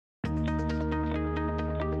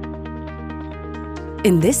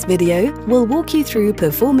In this video, we'll walk you through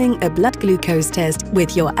performing a blood glucose test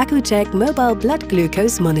with your Accu-Chek Mobile blood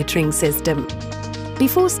glucose monitoring system.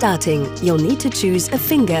 Before starting, you'll need to choose a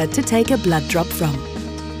finger to take a blood drop from.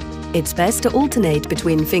 It's best to alternate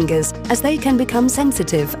between fingers as they can become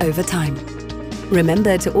sensitive over time.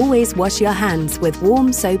 Remember to always wash your hands with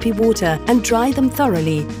warm soapy water and dry them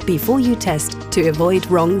thoroughly before you test to avoid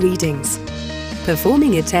wrong readings.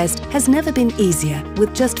 Performing a test has never been easier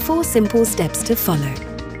with just 4 simple steps to follow.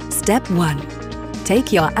 Step 1.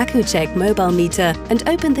 Take your Accu-Chek Mobile meter and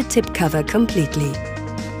open the tip cover completely.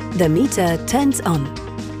 The meter turns on.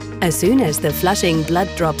 As soon as the flushing blood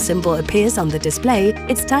drop symbol appears on the display,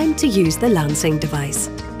 it's time to use the lancing device.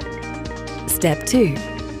 Step 2.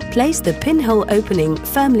 Place the pinhole opening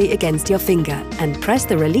firmly against your finger and press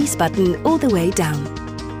the release button all the way down.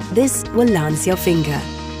 This will lance your finger.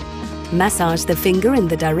 Massage the finger in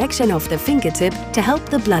the direction of the fingertip to help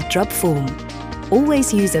the blood drop form.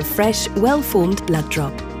 Always use a fresh, well-formed blood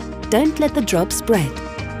drop. Don't let the drop spread.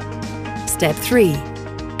 Step 3.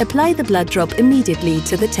 Apply the blood drop immediately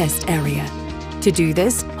to the test area. To do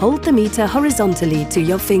this, hold the meter horizontally to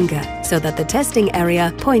your finger so that the testing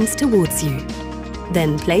area points towards you.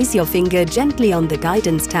 Then place your finger gently on the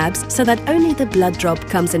guidance tabs so that only the blood drop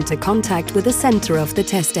comes into contact with the center of the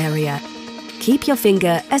test area. Keep your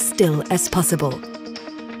finger as still as possible.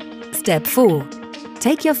 Step 4.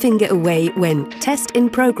 Take your finger away when "Test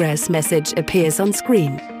in Progress" message appears on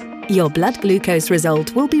screen. Your blood glucose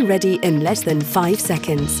result will be ready in less than 5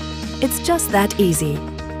 seconds. It's just that easy.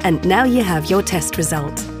 And now you have your test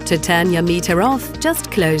result. To turn your meter off,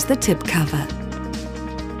 just close the tip cover.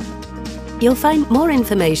 You'll find more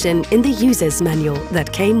information in the user's manual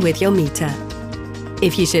that came with your meter.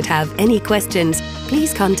 If you should have any questions,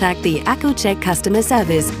 please contact the Accu-Chek customer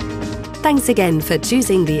service. Thanks again for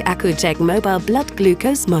choosing the Accu-Chek Mobile blood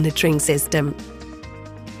glucose monitoring system.